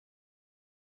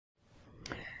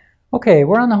Okay,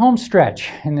 we're on the home stretch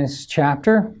in this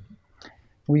chapter.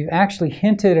 We've actually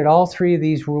hinted at all three of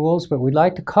these rules, but we'd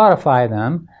like to codify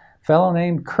them. A fellow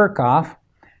named Kirchoff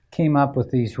came up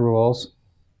with these rules.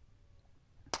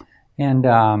 And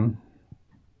the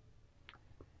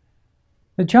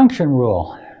junction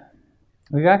rule.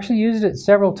 We've actually used it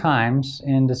several times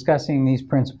in discussing these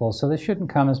principles, so this shouldn't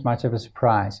come as much of a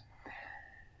surprise.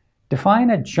 Define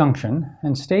a junction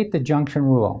and state the junction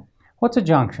rule. What's a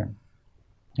junction?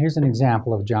 Here's an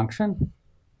example of a junction.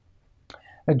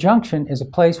 A junction is a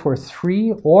place where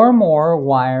three or more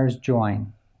wires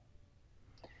join.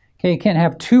 Okay, you can't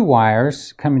have two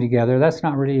wires coming together. That's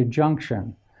not really a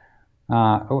junction.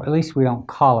 Or at least we don't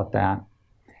call it that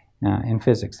in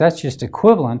physics. That's just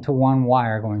equivalent to one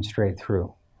wire going straight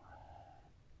through.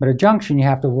 But a junction, you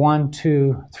have to 1,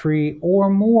 2, 3, or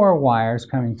more wires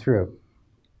coming through.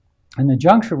 And the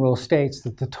junction rule states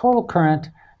that the total current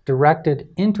directed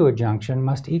into a junction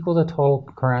must equal the total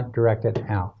current directed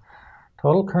out.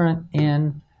 Total current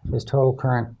in is total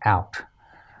current out.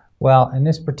 Well, in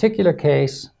this particular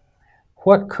case,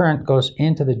 what current goes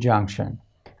into the junction?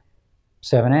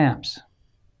 7 amps.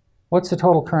 What's the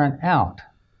total current out?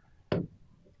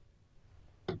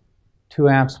 2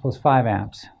 amps plus 5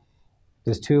 amps.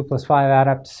 Does 2 plus 5 add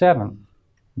up to 7?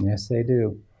 Yes, they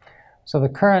do. So the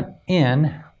current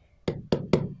in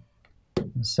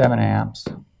is 7 amps.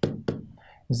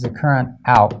 Is the current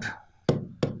out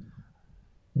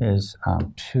is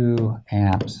 2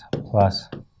 amps plus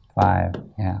 5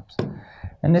 amps.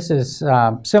 And this is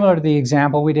similar to the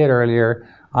example we did earlier.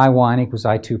 I1 equals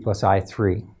I2 plus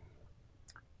I3. Okay,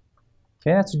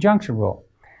 that's a junction rule.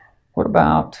 What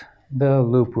about the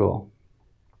loop rule?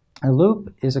 A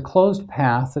loop is a closed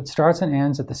path that starts and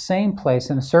ends at the same place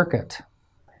in a circuit.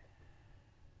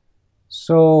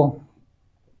 So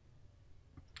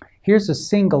here's a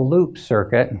single loop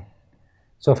circuit.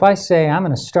 So if I say I'm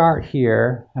going to start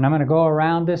here and I'm going to go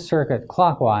around this circuit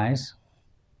clockwise,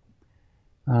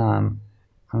 I'm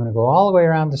going to go all the way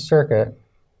around the circuit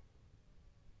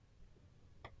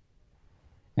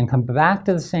and come back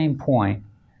to the same point,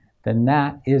 then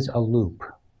that is a loop.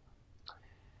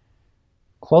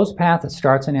 Closed path that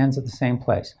starts and ends at the same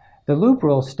place. The loop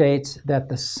rule states that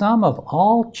the sum of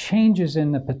all changes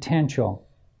in the potential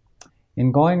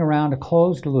in going around a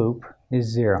closed loop is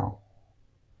 0.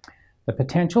 The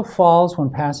potential falls when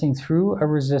passing through a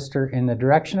resistor in the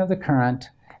direction of the current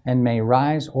and may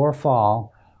rise or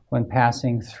fall when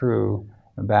passing through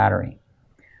a battery.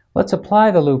 Let's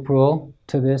apply the loop rule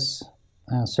to this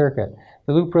circuit.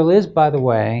 The loop rule is, by the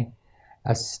way,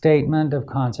 a statement of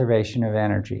conservation of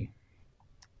energy.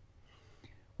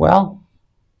 Well,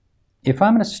 if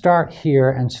I'm going to start here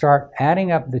and start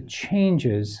adding up the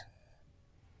changes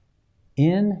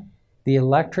in the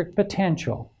electric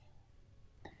potential,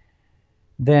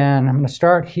 then I'm going to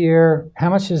start here. How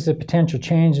much is the potential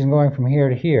change in going from here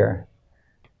to here?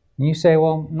 And you say,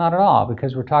 well, not at all,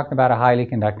 because we're talking about a highly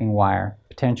conducting wire.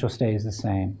 Potential stays the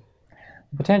same.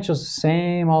 The potential is the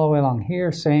same all the way along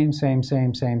here. Same, same,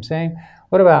 same, same, same.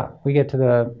 What about we get to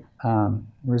the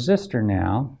resistor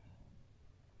now?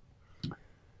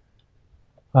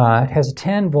 It has a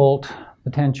 10-volt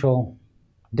potential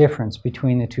difference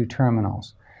between the two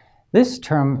terminals. This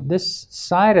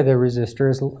side of the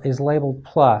resistor is labeled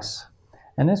plus,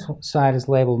 and this side is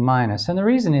labeled minus. And the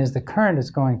reason is the current is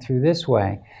going through this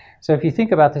way. So if you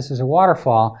think about this as a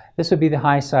waterfall, this would be the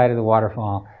high side of the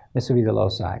waterfall. This would be the low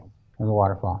side of the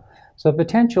waterfall. So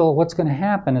potential, what's going to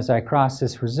happen as I cross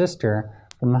this resistor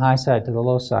from the high side to the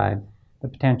low side, the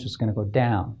potential is going to go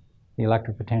down. The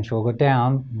electric potential will go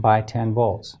down by 10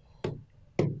 volts.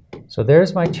 So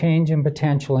there's my change in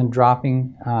potential in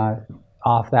dropping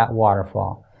off that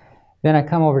waterfall. Then I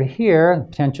come over to here, the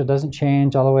potential doesn't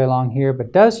change all the way along here,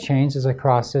 but does change as I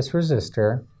cross this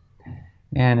resistor,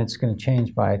 and it's going to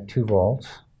change by 2 volts,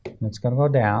 and it's going to go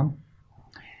down.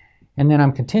 And then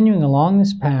I'm continuing along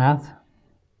this path.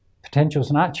 Potential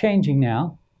is not changing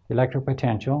now, the electric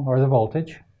potential or the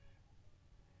voltage.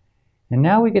 And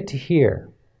now we get to here.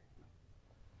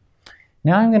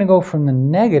 Now I'm going to go from the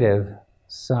negative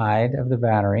side of the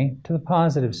battery to the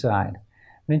positive side.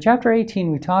 And in chapter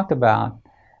 18 we talked about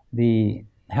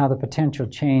how the potential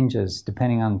changes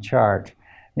depending on the charge.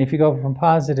 And if you go from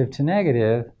positive to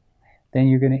negative, then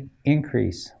you're going to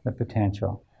increase the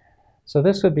potential. So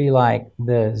this would be like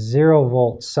the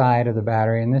 0-volt side of the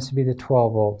battery, and this would be the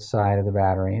 12-volt side of the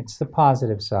battery. It's the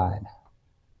positive side.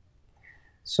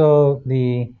 So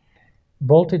the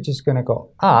voltage is going to go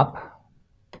up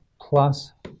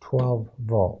plus 12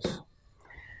 volts.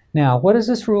 Now, what does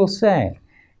this rule say?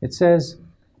 It says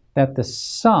that the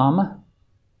sum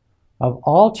of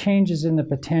all changes in the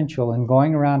potential and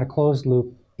going around a closed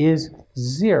loop is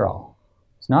 0.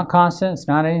 It's not constant, it's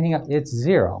not anything else, it's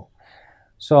 0.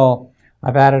 So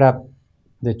I've added up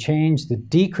the change, the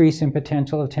decrease in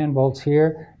potential of 10 volts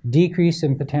here, decrease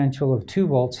in potential of 2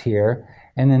 volts here,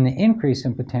 and then the increase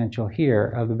in potential here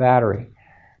of the battery.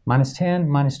 Minus 10,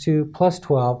 minus 2, plus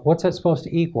 12, what's that supposed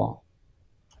to equal?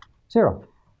 0.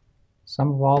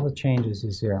 Sum of all the changes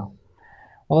is 0.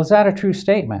 Well, is that a true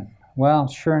statement? Well,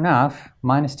 sure enough,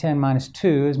 minus 10 minus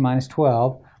 2 is minus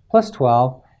 12, plus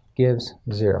 12 gives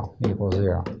 0, equals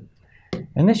 0.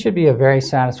 And this should be a very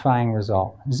satisfying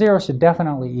result. 0 should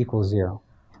definitely equal 0.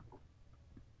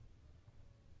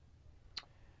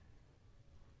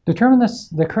 Determine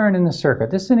the current in the circuit.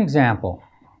 This is an example.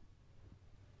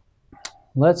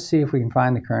 Let's see if we can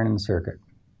find the current in the circuit.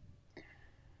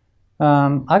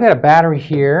 I've got a battery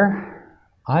here.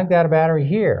 I've got a battery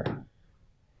here.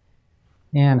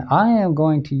 And I am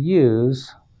going to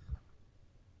use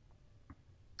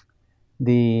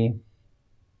the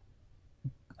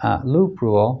loop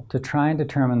rule to try and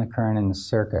determine the current in the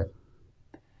circuit.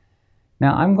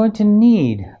 Now I'm going to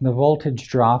need the voltage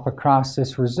drop across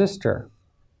this resistor,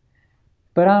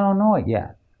 but I don't know it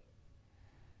yet.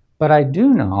 But I do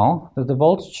know that the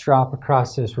voltage drop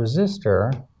across this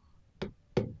resistor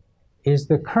is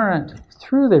the current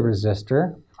through the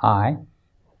resistor, I,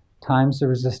 times the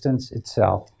resistance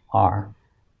itself, R.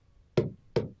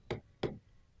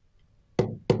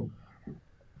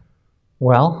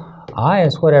 Well, I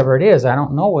is whatever it is. I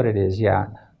don't know what it is yet.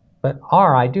 But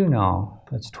R I do know.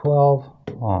 It's 12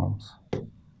 ohms.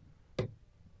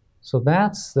 So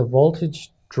that's the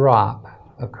voltage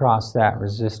drop across that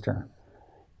resistor.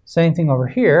 Same thing over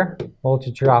here.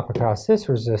 Voltage drop across this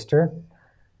resistor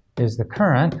is the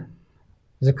current.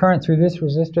 Is the current through this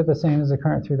resistor the same as the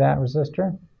current through that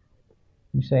resistor?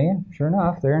 You say, yeah, sure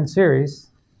enough, they're in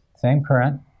series. Same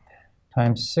current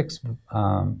times 6.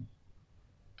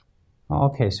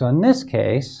 Okay, so in this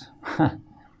case,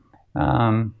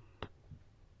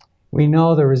 we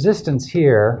know the resistance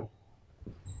here,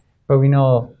 but we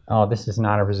know, oh, this is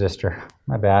not a resistor.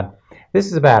 My bad. This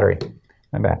is a battery.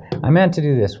 My bad. I meant to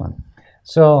do this one.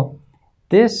 So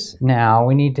this now,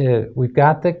 we've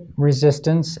got the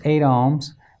resistance, 8 ohms.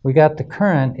 We got the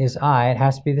current is I. It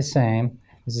has to be the same.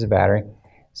 This is a battery.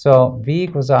 So V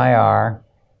equals IR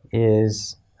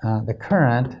is the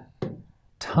current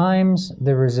times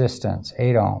the resistance,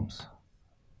 8 ohms.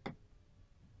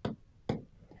 And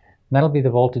that'll be the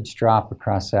voltage drop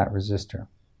across that resistor.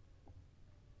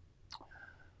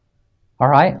 All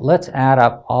right, let's add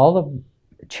up all the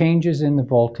changes in the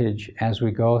voltage as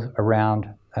we go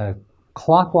around a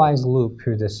clockwise loop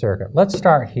through this circuit. Let's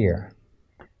start here.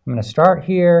 I'm going to start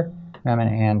here, and I'm going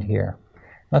to end here.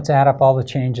 Let's add up all the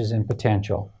changes in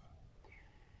potential.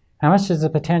 How much does the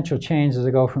potential change as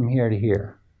I go from here to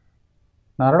here?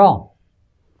 Not at all.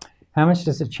 How much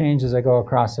does it change as I go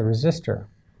across the resistor?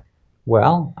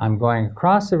 Well, I'm going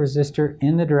across the resistor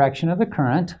in the direction of the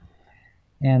current,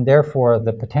 and therefore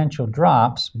the potential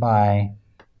drops by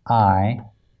I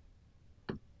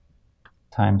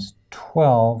times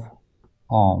 12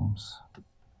 ohms.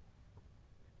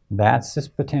 That's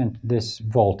this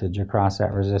voltage across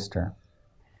that resistor.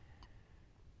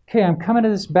 Okay, I'm coming to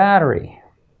this battery.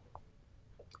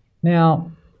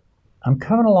 Now, I'm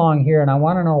coming along here and I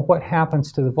want to know what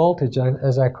happens to the voltage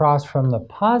as I cross from the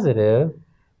positive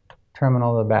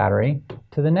terminal of the battery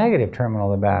to the negative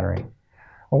terminal of the battery.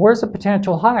 Well, where's the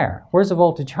potential higher? Where's the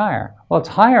voltage higher? Well, it's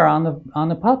higher on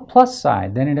the plus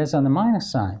side than it is on the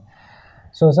minus side.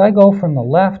 So as I go from the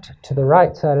left to the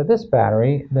right side of this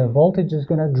battery, the voltage is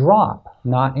going to drop,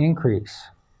 not increase.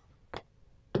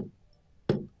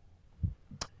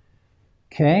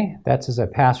 Okay, that's as I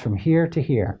pass from here to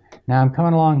here. Now I'm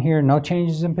coming along here, no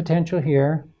changes in potential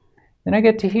here. Then I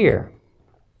get to here.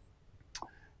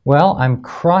 Well, I'm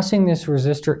crossing this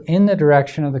resistor in the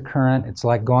direction of the current. It's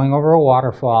like going over a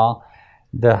waterfall.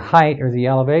 The height or the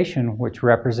elevation, which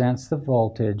represents the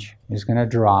voltage, is going to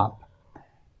drop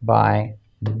by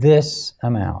this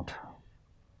amount,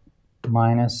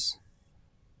 minus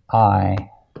I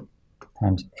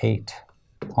times 8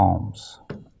 ohms.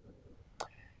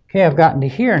 Okay, I've gotten to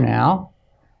here now.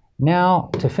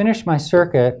 Now, to finish my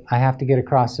circuit, I have to get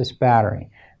across this battery.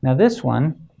 Now this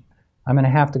one, I'm going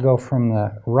to have to go from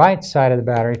the right side of the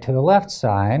battery to the left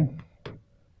side.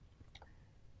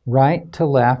 Right to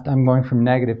left, I'm going from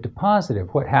negative to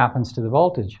positive. What happens to the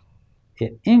voltage?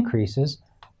 It increases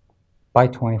by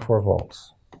 24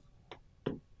 volts.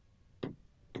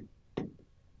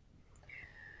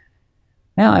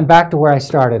 Now I'm back to where I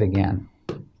started again.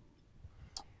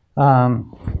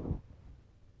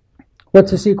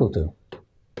 What's this equal to?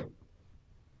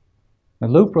 The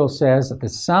loop rule says that the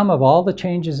sum of all the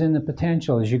changes in the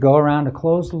potential as you go around a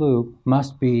closed loop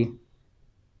must be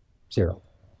 0.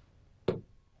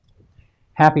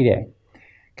 Happy day.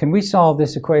 Can we solve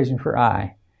this equation for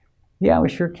I? Yeah, we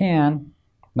sure can.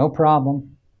 No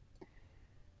problem.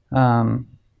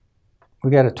 We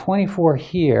got a 24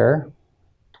 here,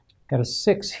 got a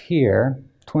 6 here.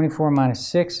 24 minus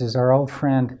 6 is our old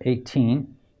friend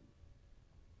 18.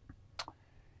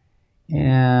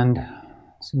 And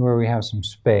let's see where we have some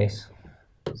space.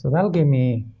 So that'll give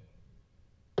me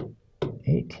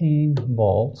 18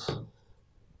 volts.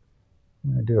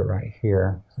 I'm going to do it right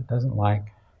here. It doesn't like.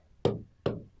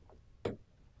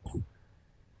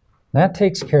 That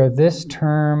takes care of this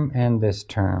term and this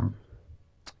term.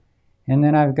 And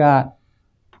then I've got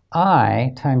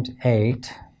I times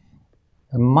 8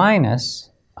 minus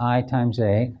I times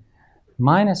 8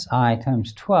 minus I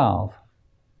times 12.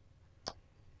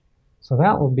 So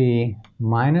that will be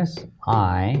minus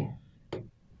I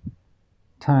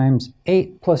times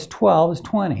 8 plus 12 is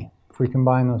 20, if we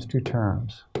combine those two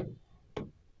terms.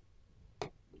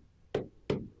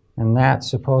 And that's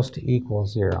supposed to equal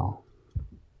 0.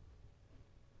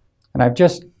 And I've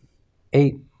just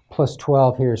 8 plus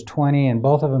 12 here is 20, and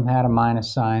both of them had a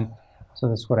minus sign, so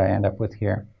that's what I end up with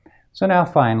here. So now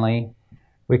finally,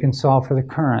 we can solve for the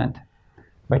current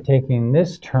by taking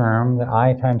this term, the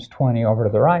I times 20, over to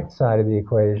the right side of the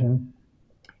equation,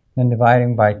 and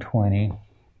dividing by 20,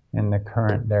 and the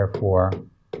current, therefore,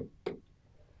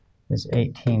 is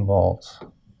 18 volts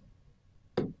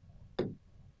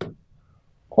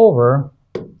over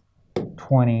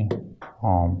 20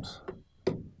 ohms.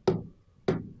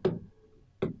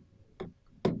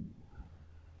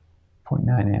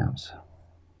 .9 amps.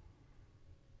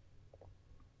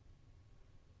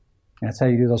 That's how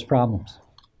you do those problems.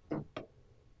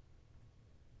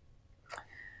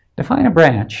 Define a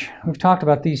branch. We've talked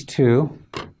about these two.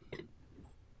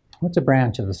 What's a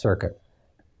branch of the circuit?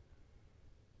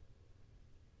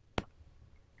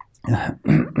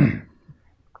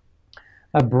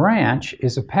 A branch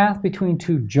is a path between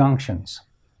two junctions.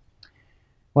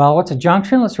 Well, what's a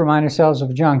junction? Let's remind ourselves of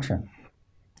a junction.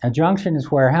 A junction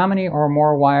is where how many or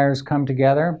more wires come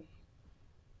together?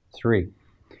 3.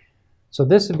 So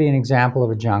this would be an example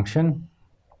of a junction.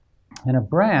 And a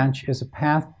branch is a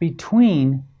path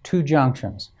between two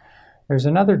junctions. There's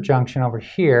another junction over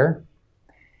here.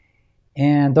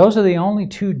 And those are the only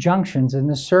two junctions in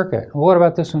this circuit. Well, what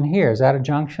about this one here? Is that a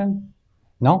junction?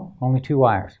 No, only 2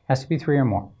 wires. Has to be 3 or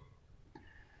more.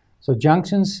 So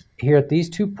junctions here at these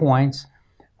 2 points.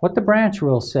 What the branch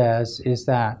rule says is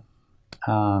that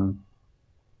a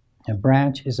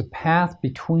branch is a path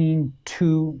between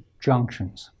 2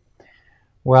 junctions.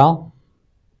 Well,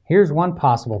 here's one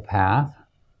possible path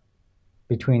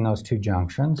between those 2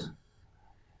 junctions.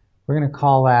 We're going to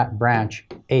call that branch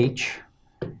H,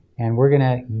 and we're going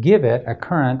to give it a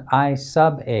current I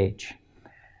sub H.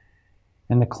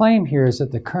 And the claim here is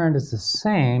that the current is the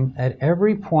same at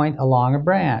every point along a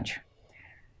branch.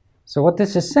 So what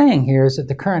this is saying here is that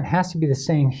the current has to be the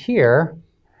same here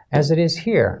as it is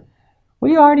here.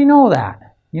 Well, you already know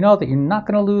that. You know that you're not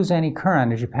going to lose any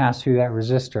current as you pass through that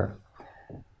resistor.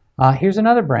 Here's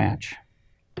another branch.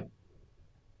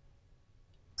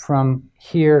 From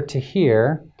here to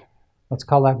here, let's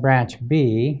call that branch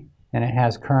B, and it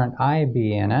has current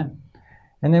IB in it.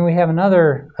 And then we have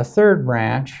a third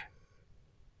branch,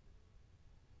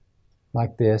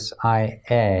 like this,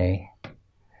 IA.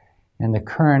 And the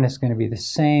current is going to be the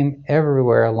same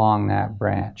everywhere along that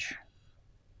branch.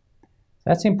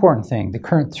 That's the important thing. The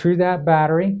current through that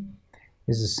battery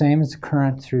is the same as the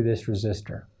current through this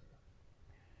resistor.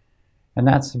 And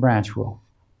that's the branch rule.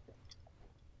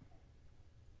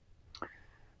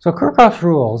 So Kirchoff's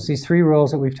rules, these 3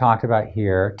 rules that we've talked about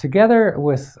here, together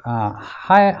with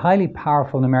highly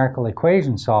powerful numerical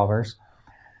equation solvers,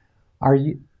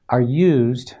 are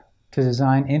used to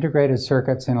design integrated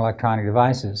circuits in electronic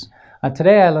devices.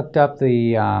 Today I looked up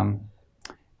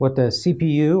what the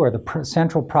CPU, or the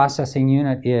central processing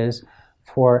unit, is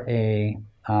for the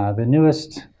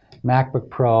newest MacBook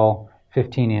Pro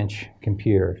 15-inch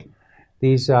computer.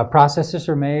 These processors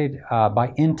are made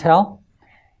by Intel,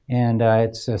 and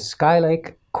it's a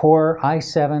Skylake Core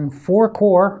i7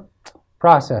 4-core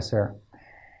processor.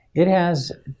 It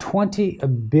has 20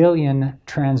 billion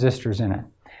transistors in it.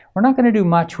 We're not going to do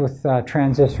much with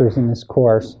transistors in this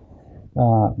course,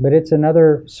 but it's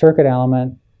another circuit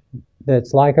element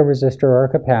that's like a resistor or a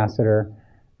capacitor,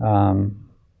 and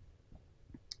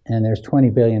there's 20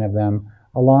 billion of them,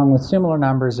 along with similar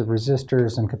numbers of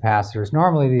resistors and capacitors.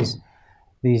 Normally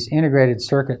these integrated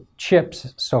circuit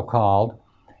chips, so-called,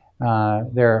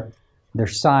 they're their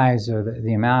size or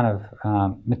the amount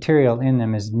of material in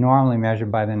them is normally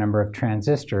measured by the number of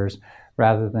transistors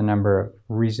rather than the number of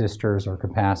resistors or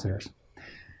capacitors.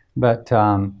 But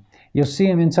you'll see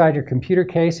them inside your computer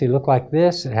case. They look like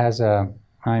this. It has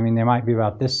they might be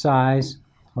about this size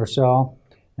or so,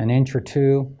 an inch or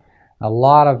two. A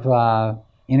lot of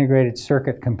integrated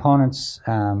circuit components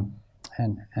and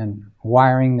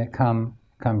wiring that come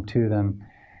to them.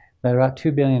 But about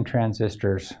 2 billion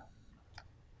transistors.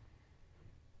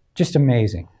 Just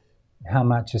amazing how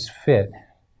much is fit.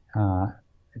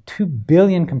 2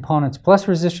 billion components plus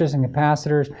resistors and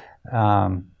capacitors,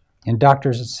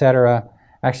 inductors, etc.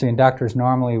 Actually, inductors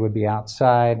normally would be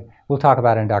outside. We'll talk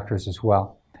about inductors as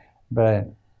well.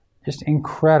 But just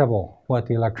incredible what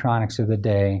the electronics of the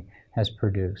day has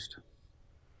produced.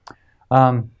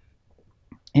 In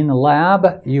the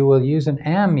lab, you will use an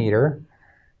ammeter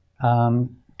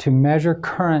to measure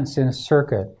currents in a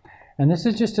circuit. And this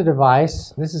is just a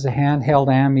device. This is a handheld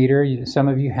ammeter. Some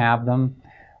of you have them.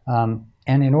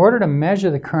 And in order to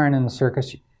measure the current in the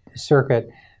circuit,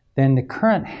 then the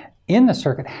current in the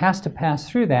circuit has to pass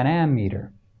through that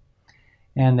ammeter.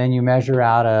 And then you measure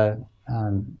out a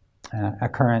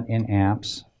current in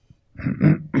amps.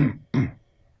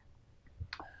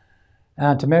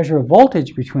 To measure a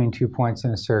voltage between 2 points in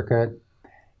a circuit,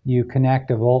 you connect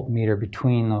a voltmeter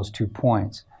between those 2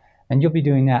 points. And you'll be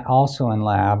doing that also in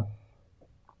lab.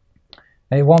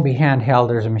 It won't be handheld.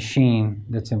 There's a machine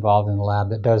that's involved in the lab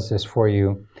that does this for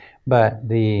you. But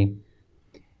you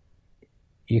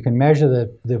can measure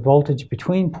the voltage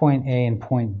between point A and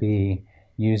point B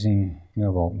using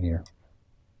your voltmeter.